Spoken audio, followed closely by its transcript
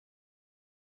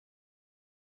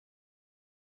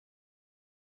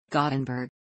Gothenburg.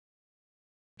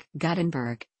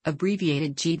 Gothenburg,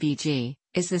 abbreviated GBG,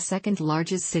 is the second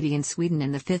largest city in Sweden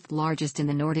and the fifth largest in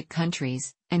the Nordic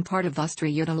countries, and part of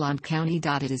Västra Götaland County.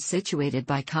 It is situated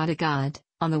by Kattegat,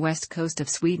 on the west coast of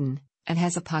Sweden, and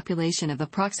has a population of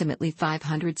approximately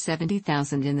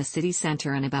 570,000 in the city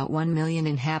center and about 1 million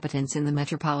inhabitants in the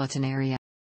metropolitan area.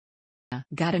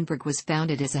 Gothenburg was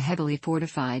founded as a heavily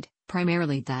fortified,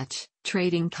 primarily Dutch,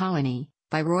 trading colony,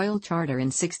 by royal charter in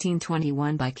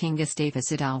 1621 by King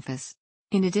Gustavus Adolphus.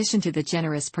 In addition to the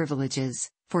generous privileges,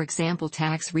 for example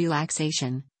tax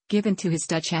relaxation, given to his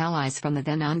Dutch allies from the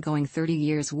then ongoing 30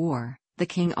 Years' War, the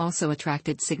king also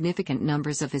attracted significant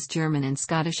numbers of his German and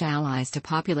Scottish allies to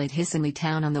populate his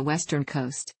town on the western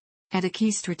coast. At a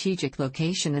key strategic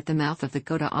location at the mouth of the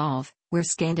Göta, where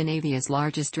Scandinavia's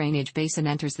largest drainage basin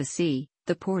enters the sea,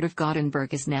 the Port of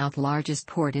Gothenburg is now the largest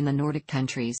port in the Nordic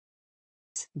countries.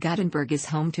 Gothenburg is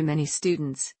home to many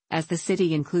students, as the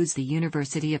city includes the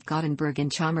University of Gothenburg and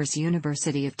Chalmers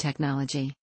University of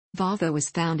Technology. Volvo was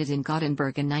founded in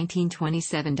Gothenburg in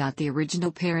 1927. The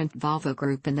original parent Volvo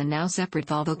Group and the now separate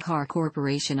Volvo Car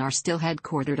Corporation are still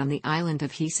headquartered on the island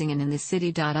of Hisingen in the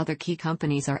city. Other key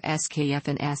companies are SKF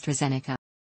and AstraZeneca.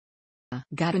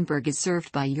 Gothenburg is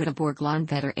served by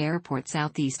Göteborg-Landvetter Airport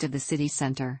southeast of the city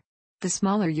center. The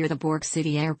smaller Göteborg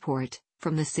City Airport,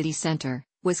 from the city center,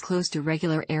 was closed to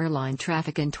regular airline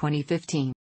traffic in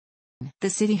 2015. The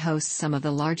city hosts some of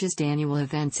the largest annual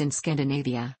events in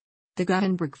Scandinavia. The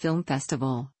Gothenburg Film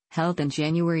Festival, held in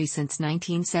January since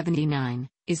 1979,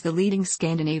 is the leading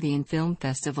Scandinavian film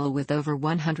festival with over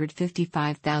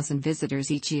 155,000 visitors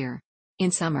each year.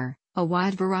 In summer, a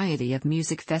wide variety of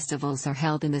music festivals are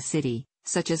held in the city,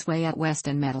 such as Way Out West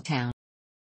and Metal Town.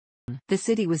 The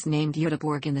city was named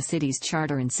Göteborg in the city's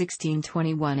charter in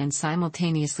 1621 and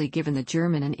simultaneously given the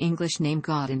German and English name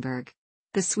Gothenburg.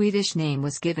 The Swedish name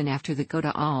was given after the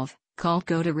Göta, called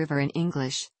Göta River in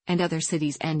English, and other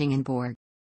cities ending in Borg.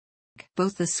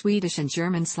 Both the Swedish and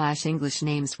German/English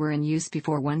names were in use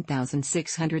before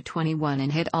 1621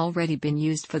 and had already been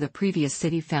used for the previous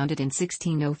city founded in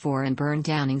 1604 and burned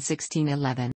down in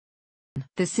 1611.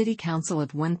 The city council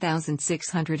of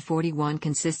 1641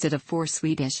 consisted of 4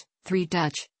 Swedish, 3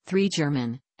 Dutch, 3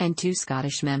 German, and 2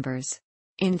 Scottish members.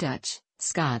 In Dutch,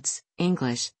 Scots,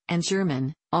 English, and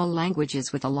German, all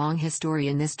languages with a long history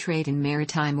in this trade and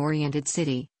maritime-oriented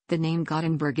city, the name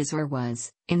Gothenburg is or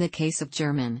was, in the case of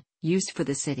German, used for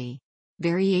the city.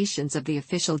 Variations of the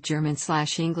official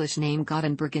German/English name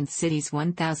Gothenburg in city's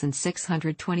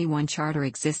 1621 charter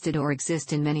existed or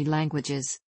exist in many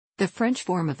languages. The French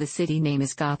form of the city name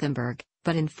is Gothenburg,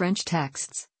 but in French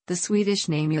texts, the Swedish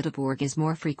name Göteborg is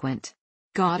more frequent.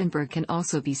 Gothenburg can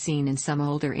also be seen in some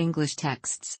older English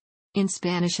texts. In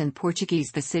Spanish and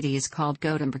Portuguese the city is called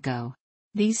Gothenburgo.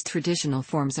 These traditional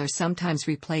forms are sometimes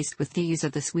replaced with the use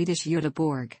of the Swedish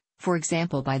Göteborg, for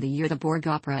example by the Göteborg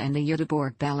Opera and the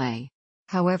Göteborg Ballet.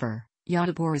 However,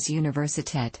 Göteborgs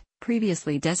Universitet,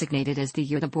 previously designated as the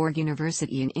Göteborg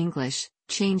University in English,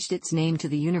 changed its name to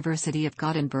the University of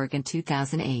Gothenburg in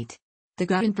 2008. The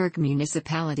Gothenburg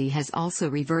municipality has also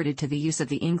reverted to the use of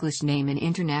the English name in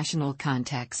international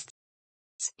contexts.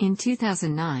 In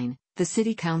 2009, the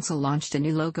city council launched a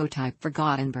new logotype for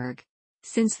Gothenburg.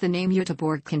 Since the name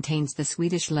Göteborg contains the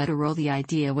Swedish letter O, the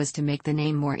idea was to make the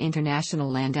name more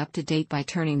international and up to date by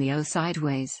turning the O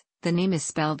sideways. The name is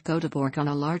spelled Göteborg on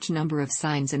a large number of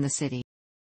signs in the city.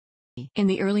 In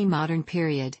the early modern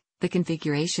period, the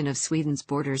configuration of Sweden's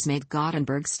borders made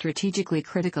Gothenburg strategically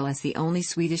critical as the only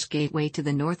Swedish gateway to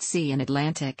the North Sea and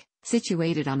Atlantic,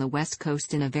 situated on the west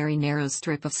coast in a very narrow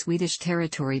strip of Swedish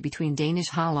territory between Danish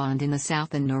Halland in the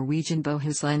south and Norwegian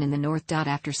Bohuslän in the north.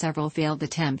 After several failed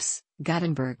attempts,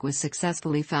 Gothenburg was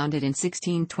successfully founded in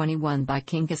 1621 by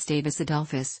King Gustavus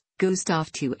Adolphus,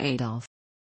 Gustav II Adolf.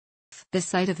 The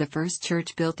site of the first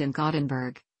church built in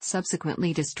Gothenburg,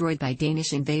 subsequently destroyed by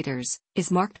Danish invaders,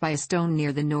 is marked by a stone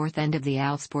near the north end of the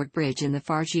Älvsborg Bridge in the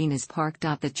Fargenäs Park.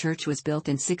 The church was built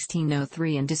in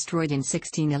 1603 and destroyed in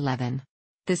 1611.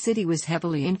 The city was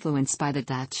heavily influenced by the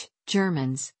Dutch,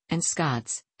 Germans, and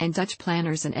Scots, and Dutch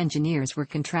planners and engineers were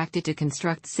contracted to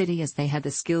construct the city as they had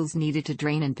the skills needed to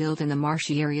drain and build in the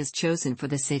marshy areas chosen for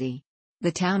the city.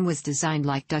 The town was designed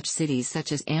like Dutch cities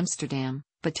such as Amsterdam,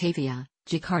 Batavia,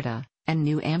 Jakarta, and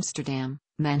New Amsterdam,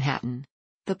 Manhattan.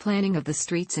 The planning of the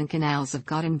streets and canals of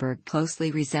Gothenburg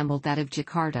closely resembled that of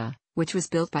Jakarta, which was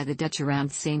built by the Dutch around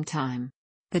the same time.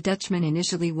 The Dutchmen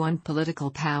initially won political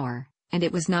power, and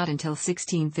it was not until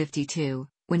 1652,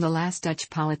 when the last Dutch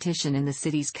politician in the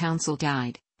city's council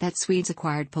died, that Swedes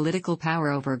acquired political power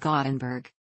over Gothenburg.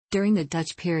 During the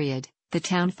Dutch period, The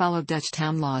town followed Dutch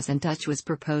town laws and Dutch was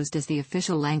proposed as the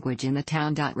official language in the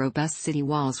town. Robust city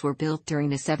walls were built during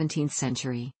the 17th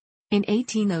century. In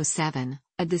 1807,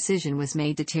 a decision was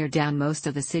made to tear down most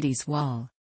of the city's wall.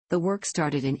 The work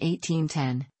started in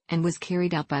 1810, and was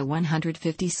carried out by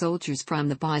 150 soldiers from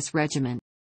the Bois Regiment.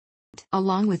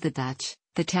 Along with the Dutch,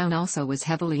 the town also was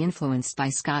heavily influenced by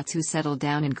Scots who settled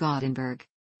down in Gothenburg.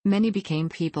 Many became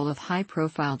people of high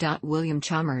profile. William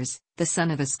Chalmers, the son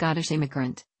of a Scottish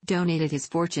immigrant, donated his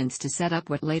fortunes to set up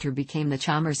what later became the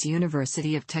Chalmers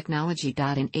University of Technology. In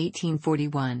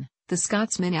 1841, the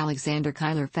Scotsman Alexander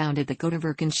Cuyler founded the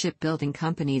Gothenburg Shipbuilding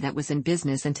Company that was in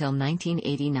business until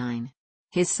 1989.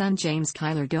 His son James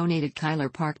Cuyler donated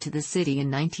Cuyler Park to the city in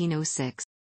 1906.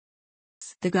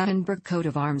 The Gothenburg coat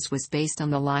of arms was based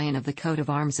on the lion of the coat of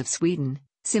arms of Sweden,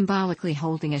 symbolically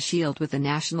holding a shield with the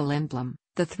national emblem,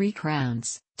 the three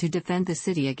crowns, to defend the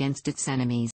city against its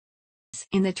enemies.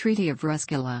 In the Treaty of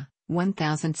Roskilde,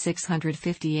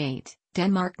 1658,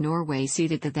 Denmark-Norway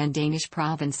ceded the then Danish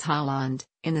province Halland,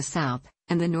 in the south,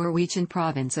 and the Norwegian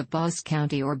province of Bohus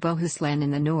County or Bohuslän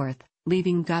in the north,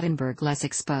 leaving Gothenburg less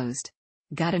exposed.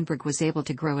 Gothenburg was able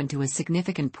to grow into a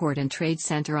significant port and trade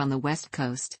center on the west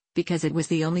coast, because it was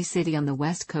the only city on the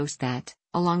west coast that,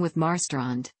 along with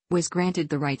Marstrand, was granted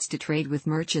the rights to trade with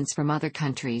merchants from other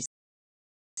countries.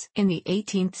 In the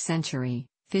 18th century,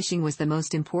 fishing was the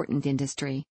most important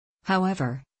industry.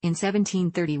 However, in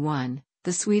 1731,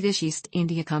 the Swedish East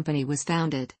India Company was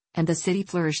founded, and the city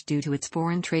flourished due to its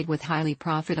foreign trade with highly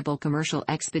profitable commercial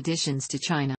expeditions to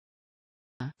China.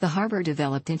 The harbor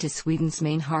developed into Sweden's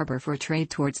main harbor for trade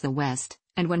towards the west,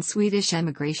 and when Swedish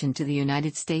emigration to the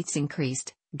United States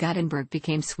increased, Gothenburg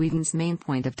became Sweden's main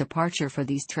point of departure for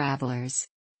these travelers.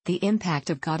 The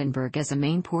impact of Gothenburg as a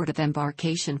main port of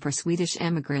embarkation for Swedish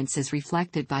emigrants is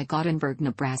reflected by Gothenburg,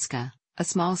 Nebraska, a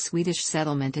small Swedish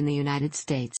settlement in the United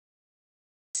States.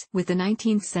 With the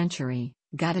 19th century,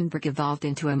 Gothenburg evolved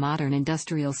into a modern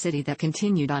industrial city that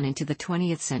continued on into the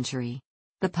 20th century.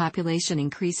 The population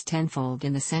increased tenfold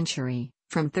in the century,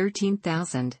 from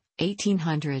 13,000,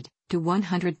 1800, to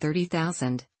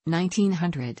 130,000,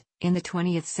 1900. In the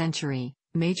 20th century,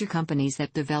 major companies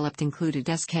that developed included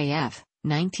SKF,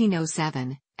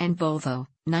 1907, and Volvo,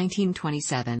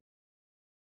 1927.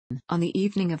 On the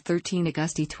evening of 13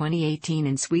 August 2018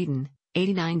 in Sweden,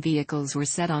 89 vehicles were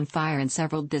set on fire in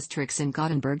several districts in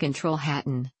Gothenburg and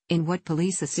Trollhättan, in what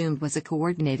police assumed was a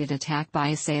coordinated attack by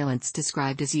assailants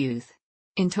described as youth.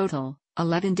 In total,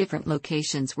 11 different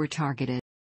locations were targeted.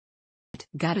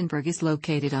 Gothenburg is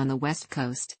located on the west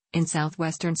coast, in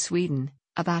southwestern Sweden,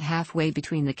 about halfway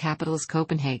between the capitals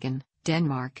Copenhagen,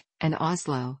 Denmark, and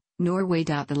Oslo, Norway.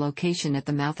 The location at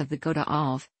the mouth of the Göta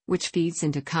Älv, which feeds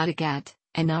into Kattegat,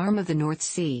 an arm of the North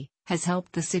Sea, has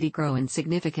helped the city grow in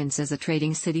significance as a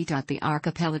trading city. The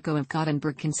archipelago of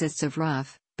Gothenburg consists of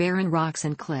rough, barren rocks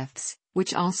and cliffs,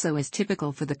 which also is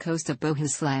typical for the coast of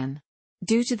Bohuslän.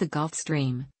 Due to the Gulf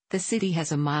Stream, the city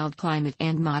has a mild climate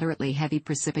and moderately heavy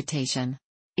precipitation.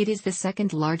 It is the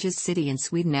second largest city in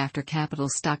Sweden after capital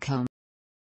Stockholm.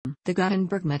 The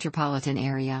Gothenburg metropolitan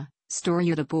area, Stora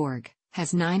Göteborg,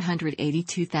 has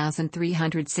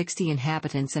 982,360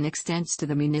 inhabitants and extends to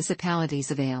the municipalities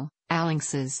of Ale,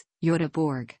 Alingsås,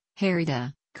 Göteborg,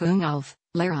 Härryda, Kungälv,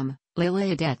 Lerum, Lilla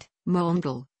Edet,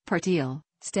 Mölndal, Partille,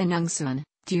 Stenungsund,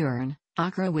 Djurn,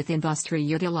 Åkra within Västra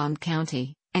Götaland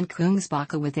County, and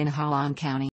Kungsbacka within Halland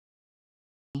County.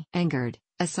 Änggård,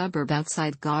 a suburb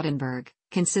outside Gothenburg,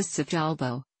 consists of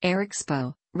Hjällbo,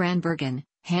 Eriksbo, Randbergen,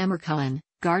 Hammarkullen,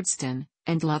 Gardston,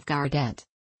 and Lövgårdet.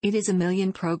 It is a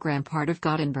million program part of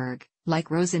Gothenburg, like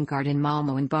Rosengård in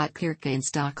Malmö and Botkyrka in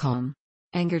Stockholm.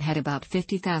 Änggård had about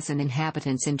 50,000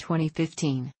 inhabitants in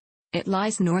 2015. It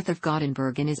lies north of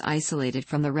Gothenburg and is isolated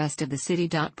from the rest of the city.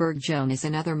 Bergsjön is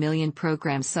another million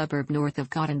program suburb north of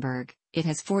Gothenburg. It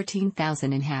has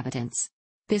 14,000 inhabitants.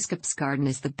 Biskopsgården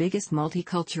is the biggest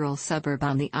multicultural suburb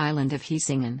on the island of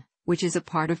Hisingen, which is a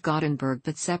part of Gothenburg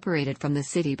but separated from the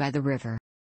city by the river.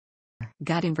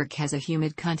 Gothenburg has a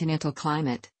humid continental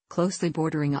climate, closely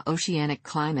bordering an oceanic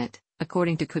climate,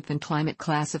 according to Köppen climate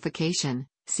classification,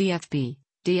 CFB,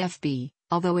 DFB,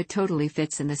 although it totally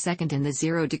fits in the second in the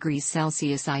 0 degrees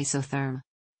Celsius isotherm.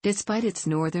 Despite its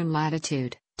northern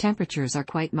latitude, temperatures are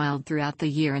quite mild throughout the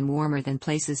year and warmer than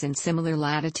places in similar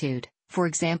latitude, for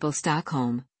example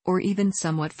Stockholm, or even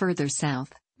somewhat further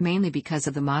south, mainly because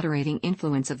of the moderating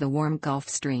influence of the warm Gulf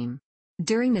Stream.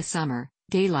 During the summer,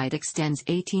 daylight extends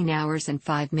 18 hours and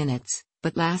 5 minutes,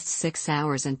 but lasts 6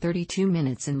 hours and 32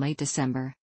 minutes in late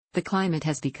December. The climate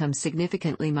has become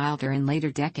significantly milder in later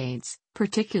decades,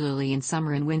 particularly in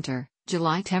summer and winter,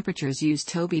 July temperatures used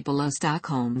to be below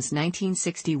Stockholm's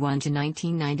 1961 to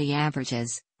 1990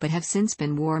 averages, but have since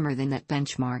been warmer than that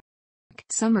benchmark.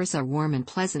 Summers are warm and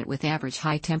pleasant with average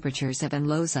high temperatures of and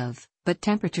lows of, but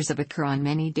temperatures of occur on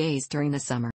many days during the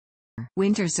summer.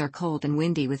 Winters are cold and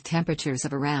windy with temperatures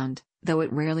of around, though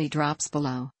it rarely drops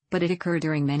below, but it occurs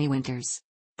during many winters.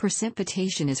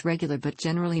 Precipitation is regular but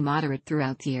generally moderate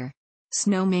throughout the year.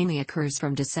 Snow mainly occurs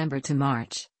from December to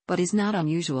March, but is not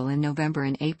unusual in November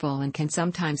and April and can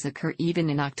sometimes occur even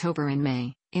in October and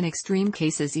May, in extreme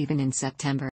cases even in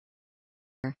September.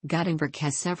 Gothenburg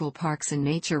has several parks and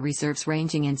nature reserves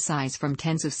ranging in size from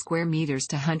tens of square meters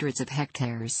to hundreds of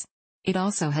hectares. It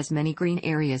also has many green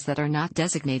areas that are not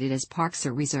designated as parks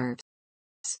or reserves.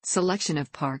 Selection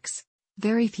of parks.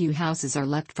 Very few houses are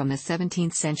left from the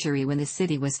 17th century when the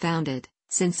city was founded,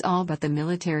 since all but the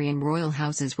military and royal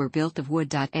houses were built of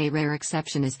wood. A rare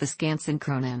exception is the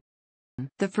Skansen.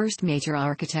 The first major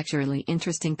architecturally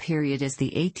interesting period is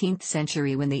the 18th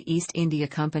century when the East India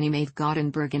Company made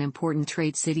Gothenburg an important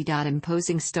trade city.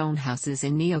 Imposing stone houses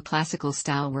in neoclassical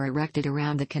style were erected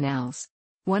around the canals.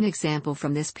 One example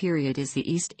from this period is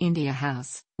the East India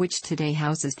House, which today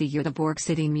houses the Göteborg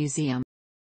City Museum.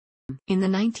 In the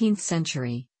 19th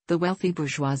century, the wealthy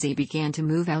bourgeoisie began to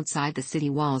move outside the city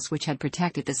walls which had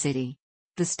protected the city.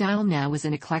 The style now was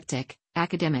an eclectic,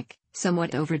 academic,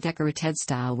 somewhat over-decorated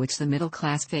style which the middle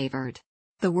class favored.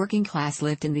 The working class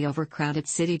lived in the overcrowded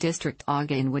city district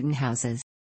Aga in wooden houses.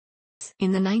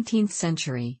 In the 19th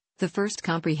century, the first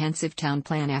comprehensive town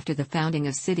plan after the founding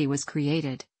of city was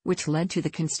created, which led to the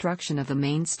construction of the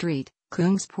main street,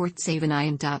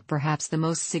 Kungsportsavenian. Perhaps the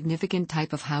most significant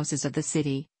type of houses of the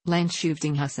city,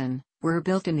 Landskjutningshusen, were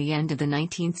built in the end of the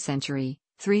 19th century,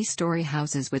 three-story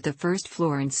houses with the first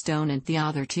floor in stone and the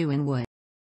other two in wood.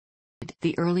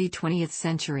 The early 20th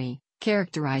century,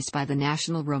 characterized by the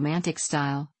National Romantic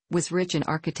style, was rich in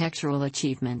architectural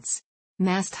achievements.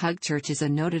 Mast-hug Church is a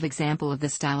noted example of the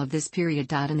style of this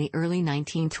period. In the early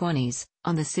 1920s,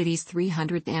 on the city's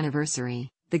 300th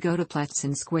anniversary, the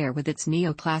Götaplatsen Square with its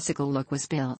neoclassical look was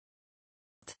built.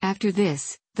 After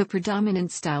this, the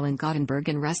predominant style in Gothenburg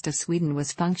and rest of Sweden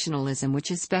was functionalism,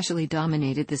 which especially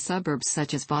dominated the suburbs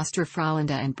such as Västra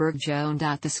Frölunda and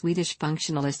Bergsjön. The Swedish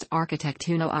functionalist architect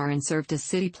Uno Aron served as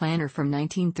city planner from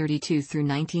 1932 through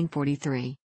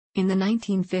 1943. In the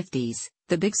 1950s,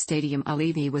 the big Stadium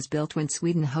Ullevi was built when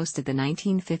Sweden hosted the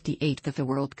 1958 FIFA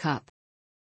World Cup.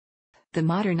 The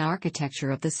modern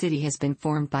architecture of the city has been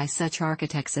formed by such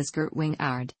architects as Gert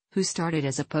Wingårdh, who started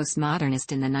as a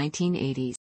postmodernist in the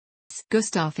 1980s.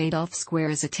 Gustav Adolphus Square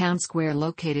is a town square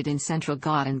located in central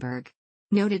Gothenburg.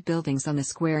 Noted buildings on the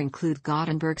square include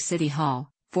Gothenburg City Hall,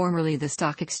 formerly the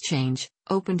Stock Exchange,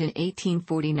 opened in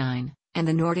 1849, and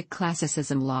the Nordic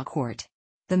Classicism Law Court.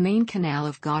 The main canal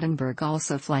of Gothenburg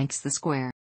also flanks the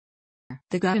square.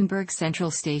 The Gothenburg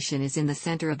Central Station is in the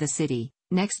center of the city,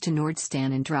 next to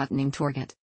Nordstan and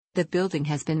Drottningtorget. The building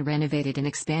has been renovated and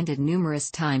expanded numerous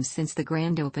times since the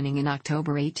grand opening in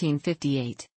October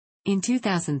 1858. In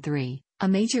 2003, a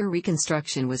major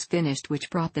reconstruction was finished which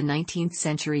brought the 19th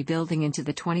century building into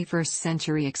the 21st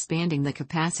century, expanding the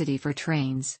capacity for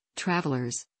trains,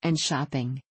 travelers, and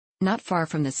shopping. Not far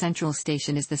from the central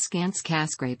station is the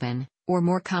Skanskaskräpen, or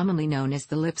more commonly known as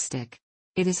the Lipstick.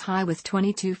 It is high with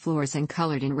 22 floors and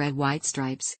colored in red-white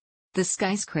stripes. The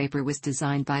skyscraper was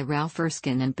designed by Ralph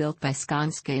Erskine and built by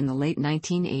Skanska in the late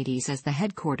 1980s as the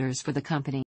headquarters for the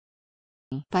company.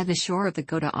 By the shore of the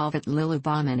Göta älven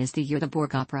Lillebommen is the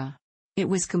Göteborg Opera. It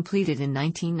was completed in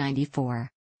 1994.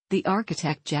 The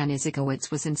architect Jan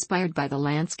Izakowicz was inspired by the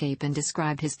landscape and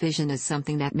described his vision as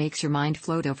something that makes your mind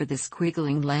float over the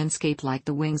squiggling landscape like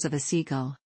the wings of a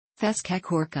seagull.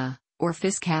 Fiskehorka, or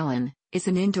Fiskhallen, is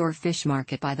an indoor fish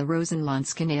market by the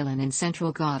Rosenlandskanalen in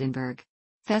central Gothenburg.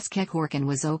 Fiskehorken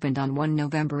was opened on 1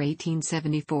 November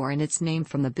 1874 and its name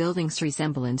from the building's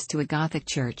resemblance to a Gothic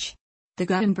church. The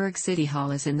Gothenburg City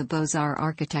Hall is in the Beaux-Arts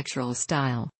architectural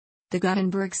style. The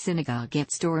Gothenburg Synagogue at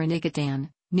Stora Nygatan,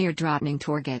 near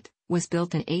Drottningtorget, was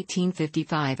built in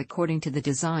 1855 according to the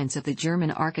designs of the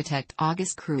German architect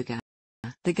August Kruger.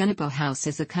 The Gunnebo House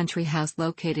is a country house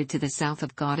located to the south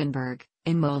of Gothenburg,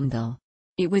 in Mölndal.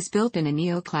 It was built in a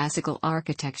neoclassical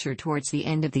architecture towards the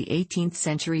end of the 18th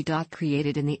century.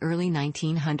 Created in the early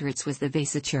 1900s was the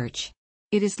Vasa Church.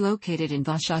 It is located in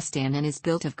Vasastan and is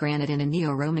built of granite in a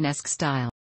neo-Romanesque style.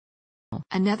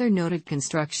 Another noted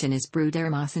construction is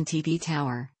Brudermossen TV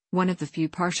Tower, one of the few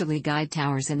partially guide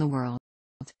towers in the world.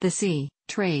 The sea,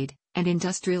 trade, and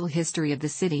industrial history of the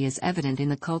city is evident in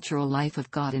the cultural life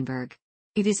of Gothenburg.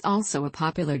 It is also a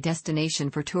popular destination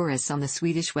for tourists on the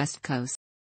Swedish west coast.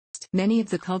 Many of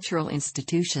the cultural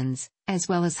institutions, as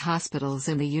well as hospitals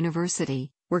and the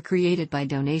university, were created by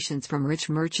donations from rich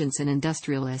merchants and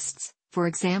industrialists. For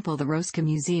example, the Rosca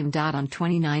Museum. On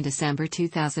 29 December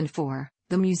 2004,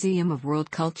 the Museum of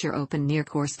World Culture opened near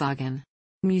Korsvagen.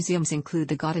 Museums include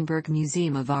the Gothenburg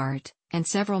Museum of Art, and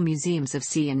several museums of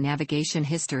sea and navigation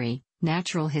history,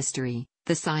 natural history,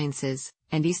 the sciences,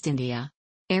 and East India.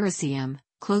 Aeroseum,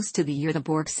 close to the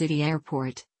Göteborg City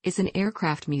Airport, is an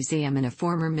aircraft museum and a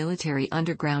former military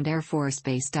underground Air Force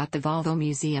base. The Volvo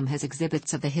Museum has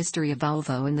exhibits of the history of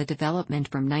Volvo and the development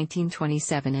from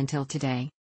 1927 until today.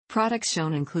 Products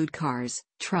shown include cars,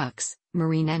 trucks,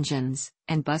 marine engines,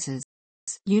 and buses.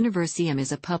 Universium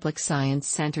is a public science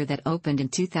center that opened in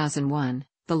 2001,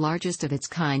 the largest of its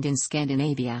kind in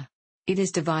Scandinavia. It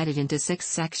is divided into 6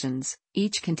 sections,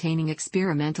 each containing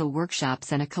experimental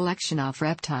workshops and a collection of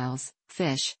reptiles,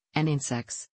 fish, and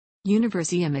insects.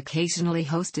 Universium occasionally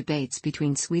hosts debates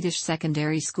between Swedish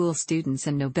secondary school students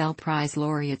and Nobel Prize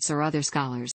laureates or other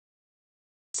scholars.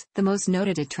 The most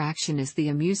noted attraction is the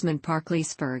amusement park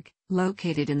Liseberg,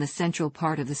 located in the central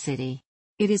part of the city.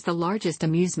 It is the largest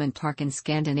amusement park in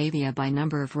Scandinavia by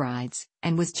number of rides,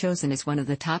 and was chosen as one of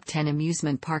the top 10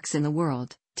 amusement parks in the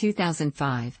world,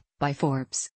 2005, by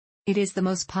Forbes. It is the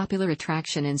most popular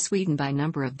attraction in Sweden by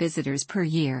number of visitors per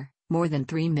year, more than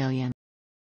 3 million.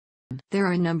 There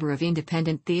are a number of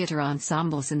independent theater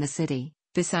ensembles in the city,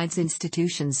 besides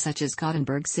institutions such as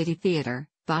Gothenburg City Theater,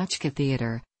 Bachka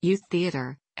Theater, Youth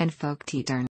Theater, and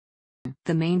Folkteatern.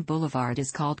 The main boulevard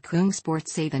is called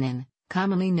Kungsportsavenen,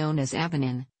 commonly known as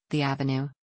Avenyn, the Avenue.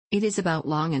 It is about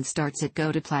long and starts at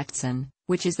Götaplatsen,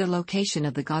 which is the location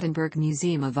of the Gothenburg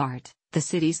Museum of Art, the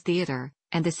city's theater,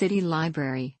 and the city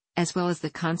library, as well as the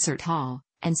concert hall,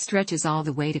 and stretches all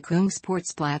the way to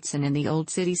Kungsportsplatsen in the old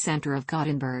city center of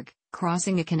Gothenburg,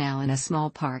 crossing a canal and a small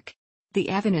park. The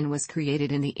Avenyn was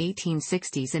created in the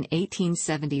 1860s and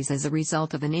 1870s as a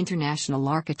result of an international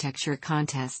architecture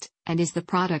contest, and is the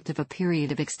product of a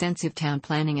period of extensive town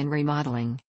planning and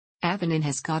remodeling. Avenyn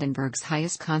has Gothenburg's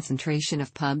highest concentration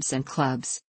of pubs and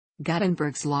clubs.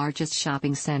 Gothenburg's largest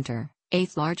shopping center,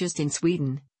 8th largest in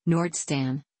Sweden,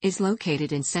 Nordstan, is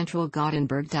located in central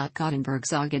Gothenburg.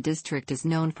 Gothenburg's Aga district is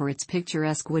known for its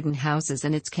picturesque wooden houses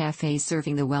and its cafes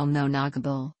serving the well-known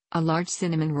Agabull, a large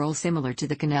cinnamon roll similar to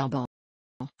the kanelbull.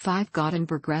 5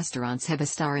 Gothenburg restaurants have a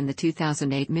star in the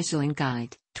 2008 Michelin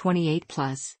Guide,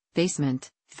 28+,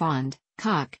 Basement, Fond,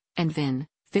 Kock, and Vin,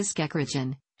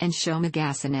 Fiskekrigen, and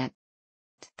Showmagassinet.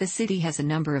 The city has a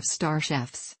number of star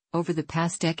chefs. Over the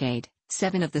past decade,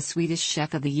 7 of the Swedish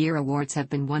Chef of the Year awards have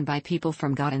been won by people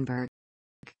from Gothenburg.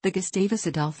 The Gustavus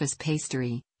Adolphus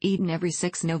pastry, eaten every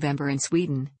 6 November in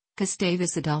Sweden,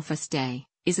 Gustavus Adolphus Day,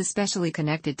 is especially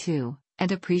connected to,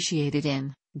 and appreciated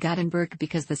in, Gothenburg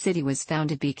because the city was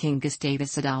founded by King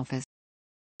Gustavus Adolphus.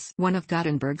 One of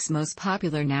Gothenburg's most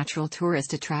popular natural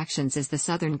tourist attractions is the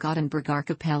southern Gothenburg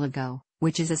archipelago,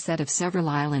 which is a set of several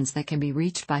islands that can be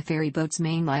reached by ferry boats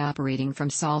mainly operating from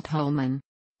Saltholmen.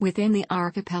 Within the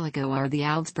archipelago are the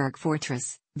Augsburg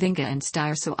Fortress, Vinga and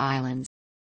Styrsö Islands.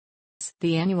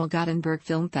 The annual Gothenburg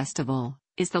Film Festival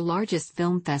is the largest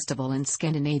film festival in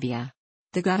Scandinavia.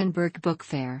 The Gothenburg Book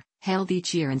Fair, held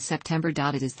each year in September.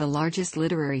 It is the largest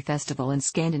literary festival in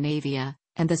Scandinavia,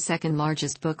 and the second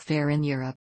largest book fair in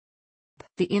Europe.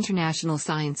 The International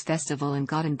Science Festival in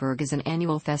Gothenburg is an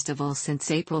annual festival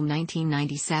since April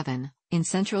 1997, in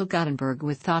central Gothenburg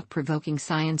with thought-provoking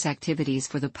science activities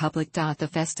for the public. The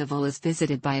festival is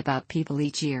visited by about people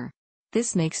each year.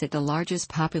 This makes it the largest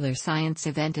popular science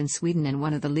event in Sweden and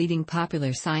one of the leading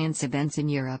popular science events in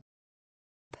Europe.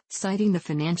 Citing the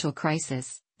financial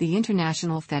crisis, the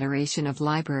International Federation of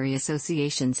Library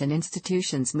Associations and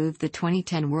Institutions moved the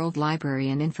 2010 World Library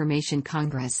and Information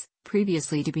Congress,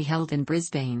 previously to be held in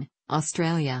Brisbane,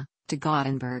 Australia, to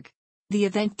Gothenburg. The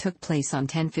event took place on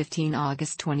 10-15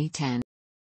 August 2010.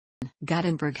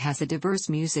 Gothenburg has a diverse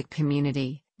music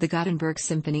community. The Gothenburg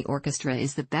Symphony Orchestra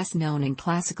is the best known in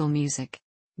classical music.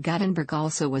 Gothenburg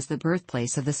also was the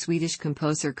birthplace of the Swedish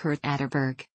composer Kurt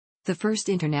Atterberg. The first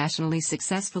internationally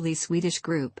successfully Swedish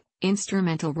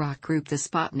instrumental rock group the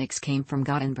Spotniks came from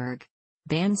Gothenburg.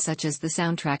 Bands such as the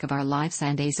soundtrack of Our Lives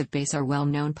and Ace of Base are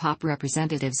well-known pop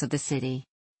representatives of the city.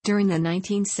 During the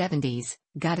 1970s,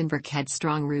 Gothenburg had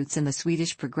strong roots in the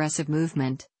Swedish progressive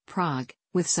movement, prog,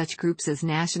 with such groups as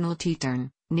National Teatern,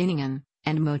 Ninningen,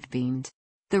 and Motvind.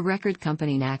 The record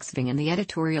company Naxving and the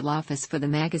editorial office for the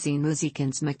magazine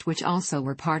Musikens Makt, which also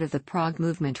were part of the prog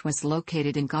movement, was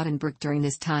located in Gothenburg during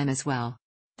this time as well.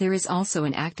 There is also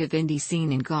an active indie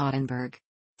scene in Gothenburg.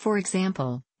 For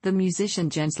example, The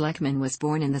musician Jens Lekman was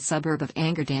born in the suburb of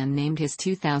Angerdan. Named his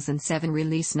 2007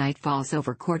 release Night Falls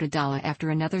Over Kortedala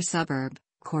after another suburb,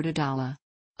 Kortedala.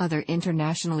 Other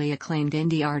internationally acclaimed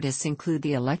indie artists include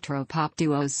the electro-pop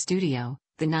duos Studio,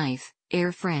 The Knife,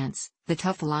 Air France, The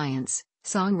Tough Alliance,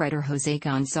 songwriter Jose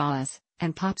Gonzalez,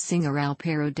 and pop singer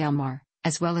Alpero Del Mar,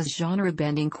 as well as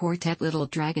genre-bending quartet Little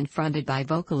Dragon fronted by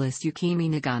vocalist Yukimi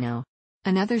Nagano.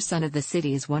 Another son of the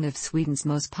city is one of Sweden's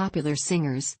most popular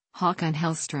singers, Håkan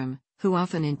Hellström, who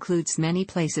often includes many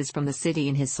places from the city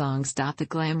in his songs. The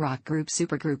glam rock group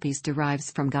Supergroupies derives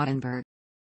from Gothenburg.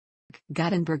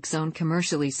 Gothenburg's own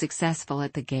commercially successful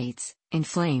At the Gates, In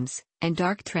Flames, and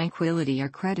Dark Tranquillity are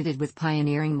credited with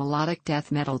pioneering melodic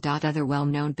death metal. Other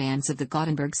well-known bands of the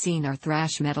Gothenburg scene are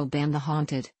thrash metal band The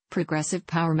Haunted, progressive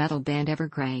power metal band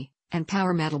Evergrey, and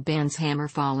power metal bands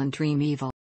Hammerfall and Dream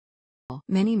Evil.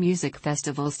 Many music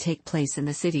festivals take place in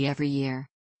the city every year.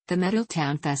 The Metal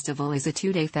Town Festival is a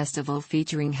two-day festival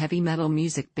featuring heavy metal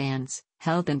music bands,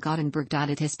 held in Gothenburg.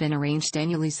 It has been arranged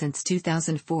annually since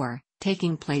 2004,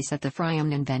 taking place at the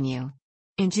Frihamnen venue.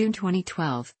 In June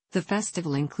 2012, the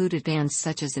festival included bands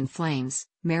such as In Flames,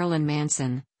 Marilyn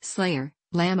Manson, Slayer,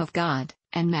 Lamb of God,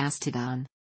 and Mastodon.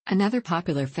 Another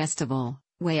popular festival,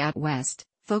 Way Out West,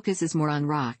 focuses more on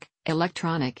rock,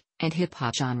 electronic, and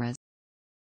hip-hop genres.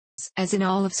 As in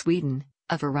all of Sweden,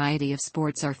 a variety of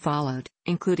sports are followed,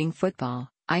 including football,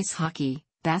 ice hockey,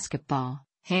 basketball,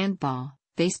 handball,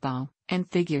 baseball, and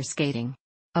figure skating.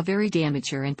 A varied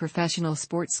amateur and professional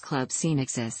sports club scene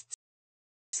exists.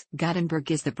 Gothenburg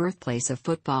is the birthplace of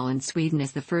football in Sweden,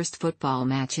 as the first football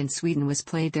match in Sweden was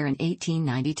played there in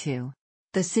 1892.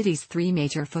 The city's three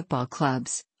major football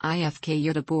clubs, IFK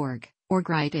Göteborg, or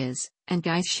Grytøs, and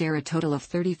Gais share a total of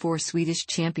 34 Swedish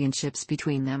championships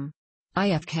between them.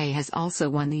 IFK has also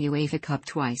won the UEFA Cup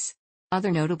twice.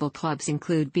 Other notable clubs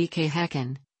include BK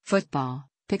Häcken, football,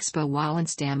 Pixbo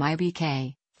Wallenstam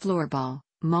IBK, floorball,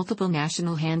 multiple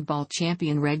national handball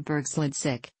champion Redbergs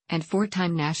Leipzig, and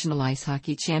four-time national ice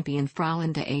hockey champion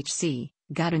Frölunda HC.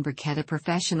 Gothenburg had a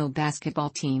professional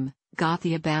basketball team,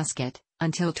 Gothia Basket,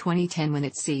 until 2010 when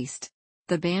it ceased.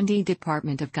 The bandy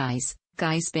department of Gais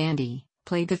Bandy,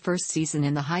 played the first season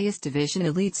in the highest division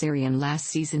Elitserien last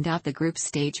season. The group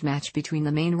stage match between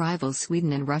the main rivals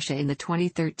Sweden and Russia in the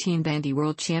 2013 Bandy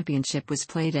World Championship was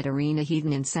played at Arena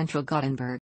Heden in central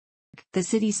Gothenburg. The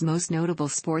city's most notable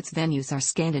sports venues are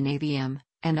Scandinavia,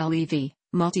 and Ullevi,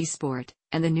 multisport,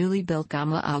 and the newly built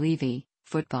Gamla Ullevi,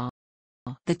 football.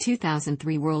 The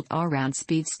 2003 World Allround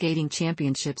Speed Skating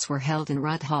Championships were held in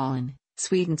Rudhallen,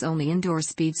 Sweden's only indoor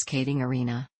speed skating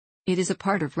arena. It is a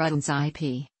part of Rudden's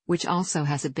IP, which also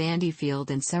has a bandy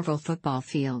field and several football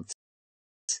fields.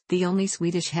 The only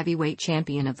Swedish heavyweight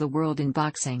champion of the world in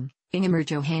boxing, Ingemar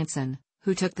Johansson,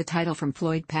 who took the title from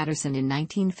Floyd Patterson in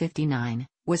 1959,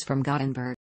 was from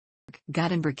Gothenburg.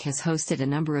 Gothenburg has hosted a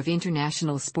number of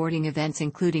international sporting events,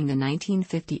 including the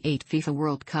 1958 FIFA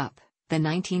World Cup, the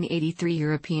 1983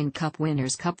 European Cup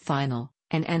Winners' Cup Final,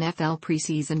 an NFL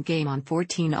preseason game on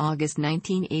 14 August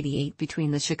 1988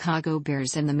 between the Chicago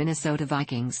Bears and the Minnesota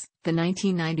Vikings, the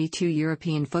 1992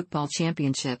 European Football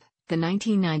Championship, the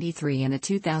 1993 and the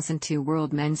 2002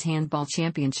 World Men's Handball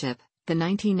Championship, the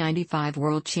 1995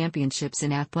 World Championships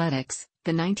in Athletics,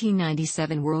 the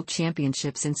 1997 World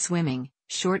Championships in Swimming,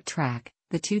 Short Track,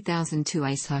 the 2002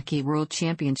 Ice Hockey World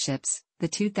Championships, the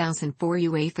 2004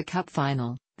 UEFA Cup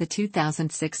Final, the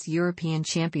 2006 European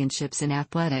Championships in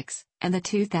Athletics, and the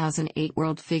 2008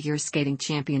 World Figure Skating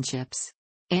Championships.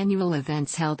 Annual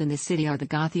events held in the city are the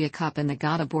Gothia Cup and the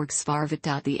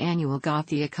Göteborgsvarvet. The annual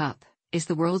Gothia Cup is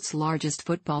the world's largest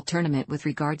football tournament with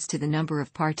regards to the number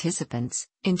of participants.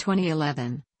 In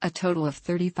 2011, a total of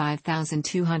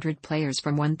 35,200 players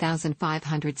from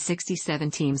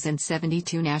 1,567 teams and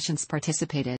 72 nations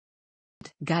participated.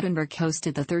 Gothenburg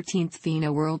hosted the 13th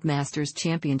FINA World Masters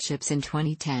Championships in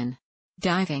 2010.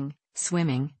 Diving,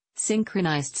 swimming,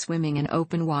 synchronized swimming and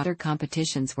open water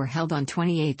competitions were held on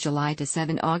 28 July to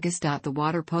 7 August. The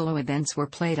water polo events were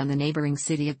played on the neighboring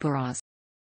city of Borås.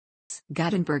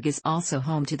 Gothenburg is also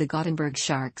home to the Gothenburg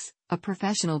Sharks, a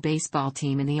professional baseball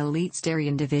team in the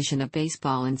Elitserien division of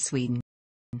baseball in Sweden.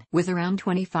 With around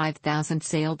 25,000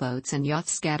 sailboats and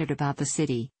yachts scattered about the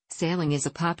city, sailing is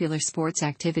a popular sports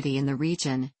activity in the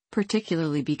region,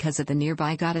 particularly because of the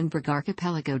nearby Gothenburg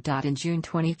archipelago. In June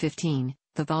 2015,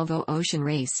 the Volvo Ocean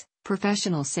Race,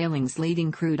 professional sailing's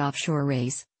leading crewed offshore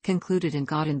race, concluded in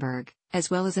Gothenburg, as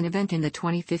well as an event in the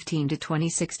 2015 to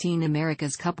 2016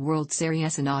 America's Cup World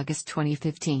Series in August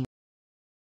 2015.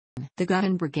 The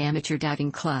Gothenburg Amateur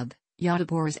Diving Club,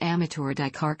 Göteborgs Amateur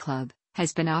Dykar Club,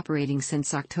 has been operating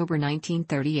since October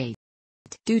 1938.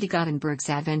 Due to Gothenburg's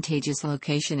advantageous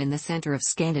location in the center of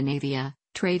Scandinavia,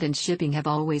 trade and shipping have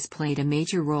always played a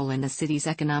major role in the city's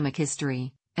economic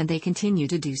history, and they continue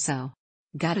to do so.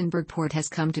 Gothenburg Port has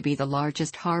come to be the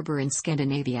largest harbor in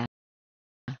Scandinavia.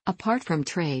 Apart from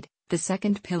trade, the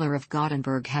second pillar of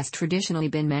Gothenburg has traditionally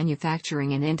been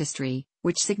manufacturing and industry,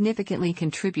 which significantly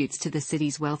contributes to the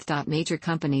city's wealth. Major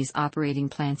companies operating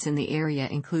plants in the area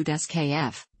include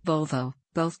SKF, Volvo,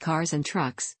 both cars and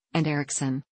trucks, and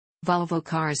Ericsson. Volvo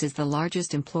Cars is the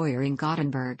largest employer in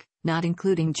Gothenburg, not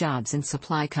including jobs in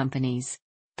supply companies.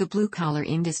 The blue-collar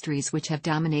industries which have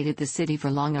dominated the city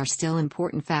for long are still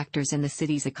important factors in the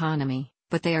city's economy,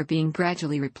 but they are being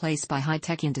gradually replaced by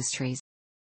high-tech industries.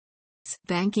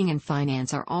 Banking and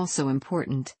finance are also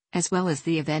important, as well as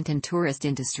the event and tourist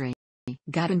industry.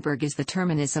 Gothenburg is the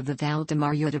terminus of the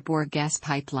Valdemar-Göteborg gas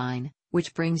pipeline,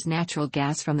 which brings natural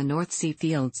gas from the North Sea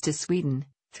fields to Sweden,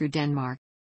 through Denmark.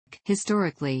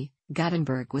 Historically,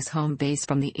 Gothenburg was home base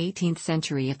from the 18th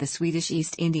century of the Swedish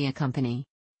East India Company.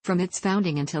 From its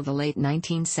founding until the late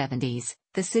 1970s,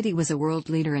 the city was a world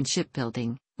leader in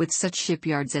shipbuilding, with such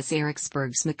shipyards as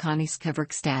Eriksbergs Mekaniska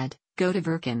Verkstad,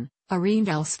 Götaverken,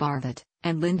 Arendalsvarvet,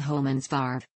 and Lindholmens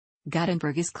Varv.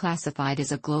 Gothenburg is classified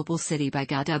as a global city by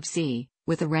GOTUBC,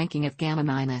 with a ranking of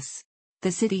Gamma-.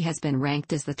 The city has been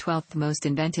ranked as the 12th most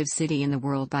inventive city in the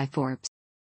world by Forbes.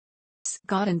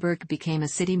 Gothenburg became a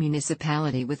city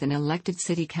municipality with an elected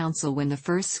city council when the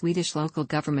first Swedish local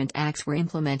government acts were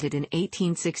implemented in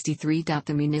 1863.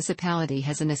 The municipality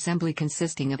has an assembly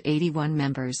consisting of 81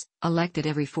 members, elected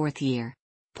every fourth year.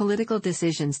 Political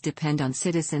decisions depend on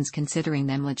citizens considering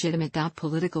them legitimate.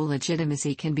 Political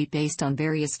legitimacy can be based on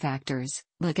various factors: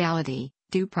 legality,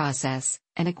 due process,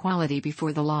 and equality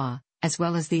before the law, as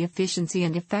well as the efficiency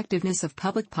and effectiveness of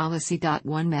public policy.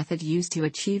 One method used to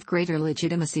achieve greater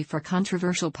legitimacy for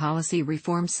controversial policy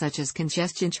reforms such as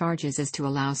congestion charges is to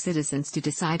allow citizens to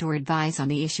decide or advise on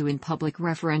the issue in public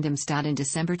referendums. In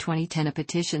December 2010, a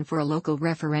petition for a local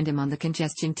referendum on the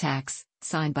congestion tax,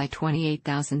 signed by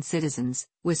 28,000 citizens,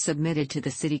 was submitted to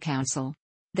the City Council.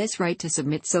 This right to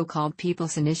submit so-called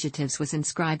people's initiatives was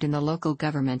inscribed in the Local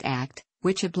Government Act,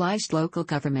 which obliged local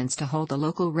governments to hold a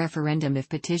local referendum if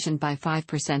petitioned by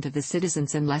 5% of the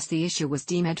citizens unless the issue was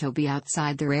deemed to be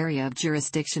outside their area of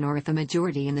jurisdiction or if a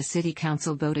majority in the City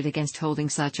Council voted against holding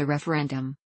such a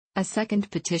referendum. A second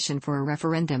petition for a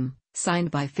referendum, signed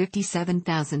by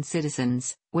 57,000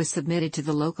 citizens, was submitted to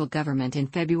the local government in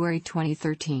February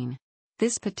 2013.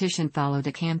 This petition followed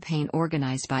a campaign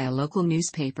organized by a local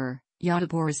newspaper,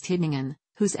 Göteborgs-Tidningen,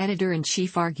 whose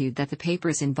editor-in-chief argued that the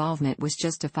paper's involvement was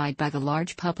justified by the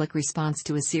large public response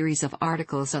to a series of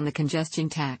articles on the congestion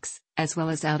tax, as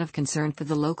well as out of concern for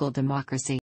the local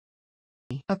democracy.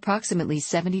 Approximately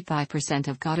 75%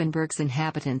 of Gothenburg's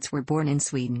inhabitants were born in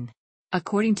Sweden.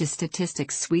 According to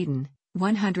Statistics Sweden,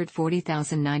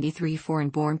 140,093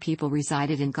 foreign-born people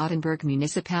resided in Gothenburg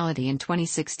municipality in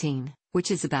 2016,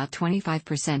 which is about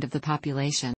 25% of the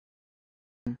population.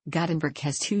 Gothenburg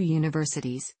has two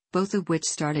universities, both of which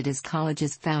started as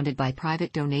colleges founded by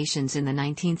private donations in the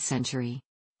 19th century.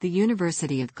 The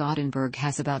University of Gothenburg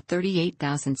has about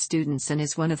 38,000 students and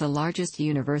is one of the largest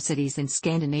universities in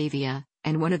Scandinavia,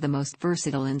 and one of the most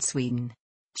versatile in Sweden.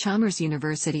 Chalmers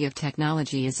University of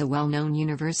Technology is a well-known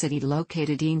university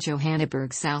located in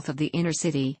Johannesburg south of the inner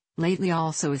city, lately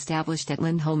also established at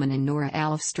Lindholmen and Norra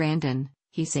Älvstranden,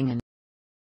 Hisingen.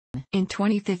 In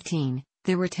 2015,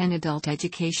 there were 10 adult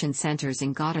education centers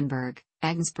in Gothenburg: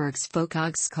 Agnesbergs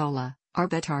Folkhögskola,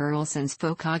 Arbetarrörelsens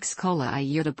Folkhögskola I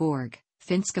Göteborg,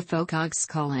 Finska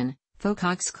Folkhögskolan,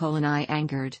 Folkhögskolan I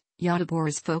Angerd,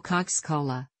 Göteborgs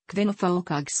Folkhögskola,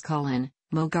 Kvinnofolkhögskolan,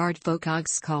 Mogard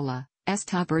Folkhögskola,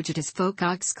 Estabergitas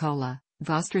Folkhögskola,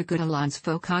 Västra Götaland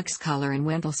Folkhögskola and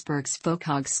Wendelsbergs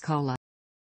Folkhögskola.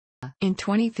 In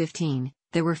 2015,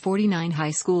 there were 49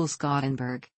 high schools in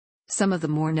Gothenburg. Some of the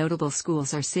more notable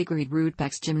schools are Sigrid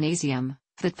Rudbecks Gymnasium,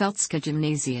 Fotfeldtska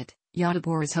Gymnasiet,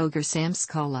 Göteborgs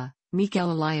Högsamskola,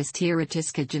 Mikael Elias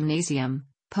Teoretiska Gymnasium,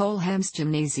 Polhems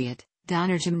Gymnasiet,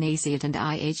 Donner Gymnasiet and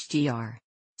IHGR.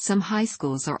 Some high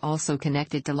schools are also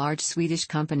connected to large Swedish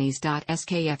companies.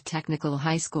 SKF Technical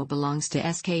High School belongs to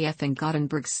SKF and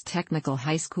Gothenburg's Technical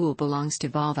High School belongs to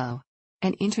Volvo.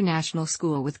 An international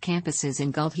school with campuses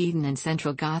in Guldheden and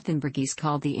central Gothenburg is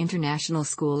called the International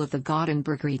School of the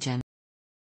Gothenburg region.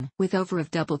 With over of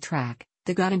double track,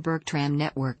 the Gothenburg tram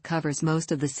network covers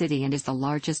most of the city and is the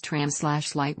largest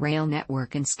tram/light rail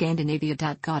network in Scandinavia.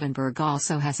 Gothenburg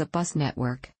also has a bus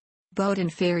network. Boat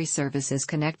and ferry services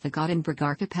connect the Gothenburg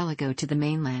archipelago to the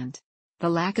mainland. The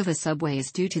lack of a subway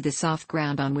is due to the soft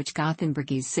ground on which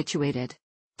Gothenburg is situated.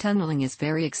 Tunneling is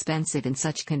very expensive in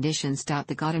such conditions.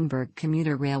 The Gothenburg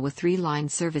commuter rail with 3-line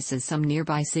services some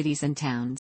nearby cities and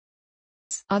towns.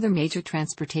 Other major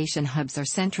transportation hubs are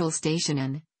Central Station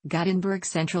and Gothenburg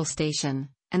Central Station,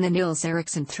 and the Nils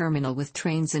Eriksson terminal with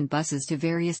trains and buses to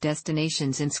various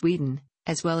destinations in Sweden,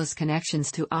 as well as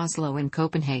connections to Oslo and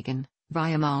Copenhagen,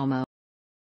 via Malmö.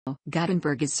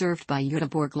 Gothenburg is served by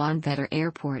Göteborg-Landvetter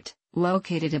Airport,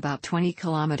 located about 20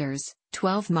 kilometers,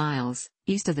 12 miles,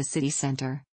 east of the city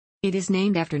center. It is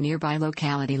named after nearby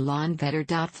locality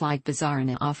Landvetter. Flight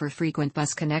Bazarna offer frequent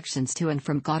bus connections to and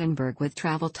from Gothenburg with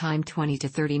travel time 20 to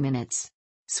 30 minutes.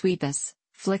 Swebus,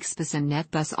 Flixbus and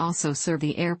Netbus also serve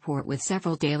the airport with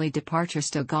several daily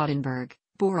departures to Gothenburg,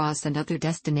 Borås and other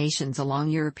destinations along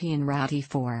European Route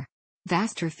E4.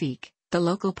 Västtrafik, the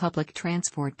local public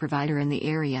transport provider in the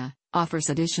area, offers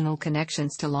additional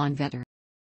connections to Landvetter.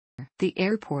 The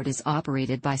airport is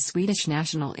operated by Swedish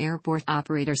national airport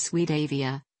operator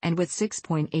Swedavia, and with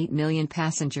 6.8 million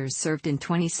passengers served in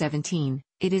 2017,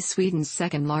 it is Sweden's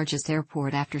second largest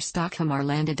airport after Stockholm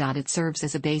Arlanda. It serves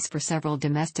as a base for several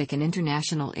domestic and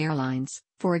international airlines,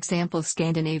 for example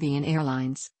Scandinavian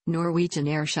Airlines, Norwegian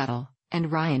Air Shuttle,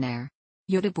 and Ryanair.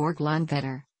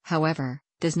 Göteborg-Landvetter, however,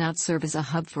 does not serve as a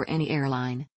hub for any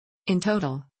airline. In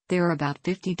total, there are about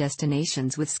 50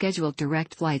 destinations with scheduled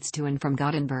direct flights to and from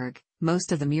Gothenburg,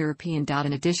 most of them European.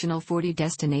 An additional 40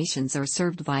 destinations are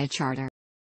served via charter.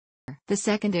 The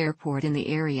second airport in the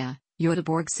area,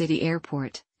 Göteborg City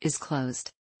Airport, is closed.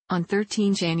 On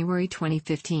 13 January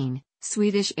 2015,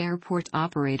 Swedish airport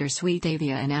operator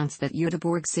Swedavia announced that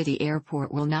Göteborg City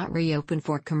Airport will not reopen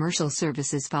for commercial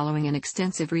services following an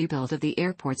extensive rebuild of the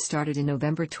airport started in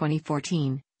November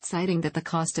 2014, citing that the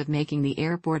cost of making the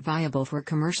airport viable for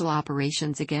commercial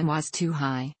operations again was too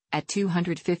high, at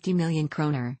 250 million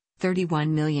kroner, $31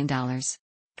 million.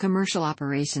 Commercial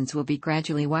operations will be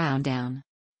gradually wound down.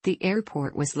 The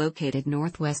airport was located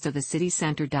northwest of the city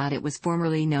center. It was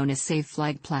formerly known as Save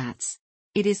Flag Platz.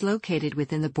 It is located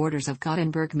within the borders of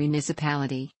Gothenburg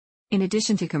municipality. In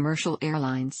addition to commercial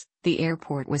airlines, the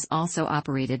airport was also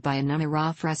operated by a number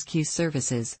of rescue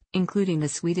services, including the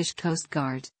Swedish Coast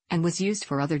Guard, and was used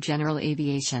for other general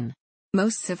aviation.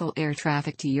 Most civil air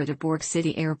traffic to Göteborg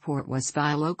City Airport was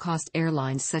via low-cost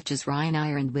airlines such as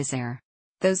Ryanair and Wizz Air.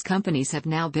 Those companies have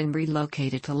now been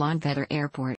relocated to Landvetter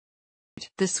Airport.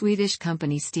 The Swedish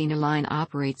company Stena Line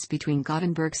operates between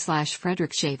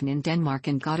Gothenburg/Frederikshavn in Denmark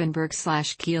and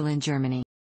Gothenburg/Kiel in Germany.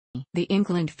 The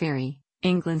England Ferry,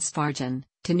 Englandsfärjan,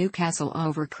 to Newcastle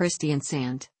over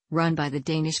Kristiansand, run by the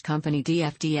Danish company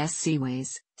DFDS Seaways,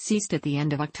 ceased at the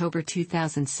end of October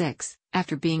 2006,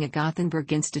 after being a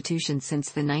Gothenburg institution since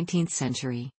the 19th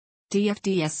century.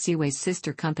 DFDS Seaways'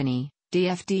 sister company,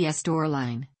 DFDS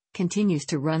Storeline, continues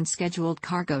to run scheduled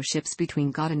cargo ships between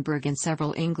Gothenburg and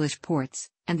several English ports,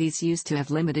 and these used to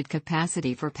have limited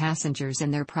capacity for passengers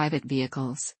and their private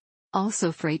vehicles.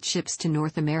 Also freight ships to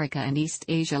North America and East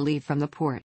Asia leave from the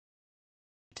port.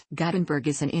 Gothenburg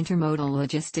is an intermodal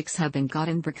logistics hub and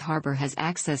Gothenburg Harbour has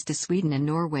access to Sweden and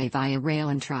Norway via rail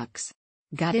and trucks.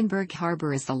 Gothenburg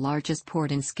Harbour is the largest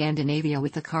port in Scandinavia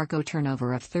with a cargo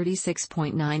turnover of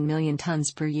 36.9 million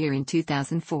tons per year in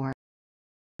 2004.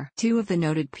 Two of the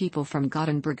noted people from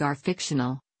Gothenburg are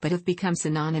fictional, but have become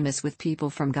synonymous with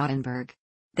people from Gothenburg.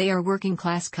 They are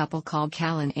working-class couple called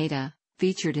Kalle and Ada,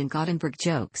 featured in Gothenburg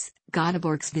jokes,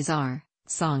 Göteborgs Visar,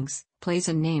 songs, plays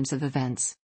and names of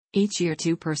events. Each year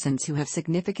 2 persons who have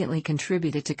significantly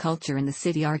contributed to culture in the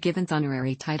city are given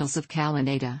honorary titles of Kalle and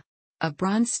Ada. A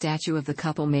bronze statue of the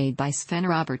couple made by Sven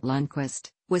Robert Lundqvist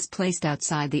was placed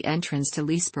outside the entrance to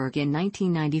Liseberg in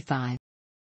 1995.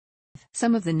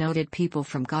 Some of the noted people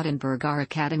from Gothenburg are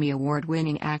Academy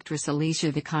Award-winning actress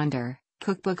Alicia Vikander,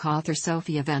 cookbook author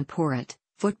Sofia van Poret,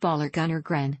 footballer Gunnar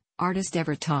Gren, artist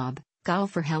Evert Taube,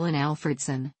 golfer Helen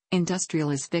Alfredsson,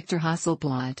 industrialist Victor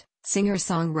Hasselblad,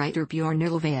 singer-songwriter Björn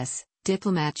Ulvaeus,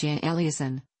 diplomat Jan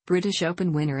Eliasson, British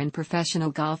Open winner and professional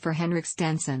golfer Henrik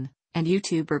Stenson, and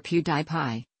YouTuber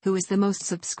PewDiePie, who is the most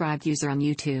subscribed user on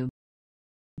YouTube.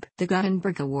 The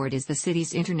Gothenburg Award is the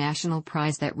city's international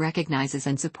prize that recognizes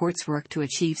and supports work to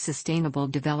achieve sustainable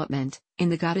development in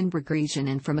the Gothenburg region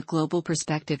and from a global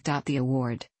perspective. The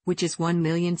award, which is 1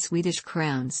 million Swedish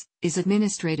crowns, is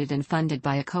administered and funded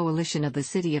by a coalition of the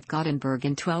city of Gothenburg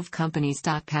and 12 companies.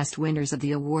 Past winners of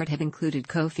the award have included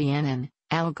Kofi Annan,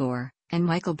 Al Gore, and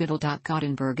Michael Biddle.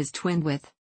 Gothenburg is twinned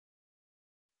with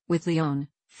Lyon,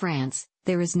 France.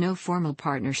 There is no formal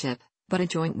partnership, but a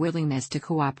joint willingness to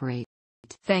cooperate.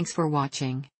 Thanks for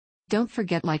watching. Don't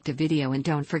forget like the video and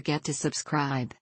don't forget to subscribe.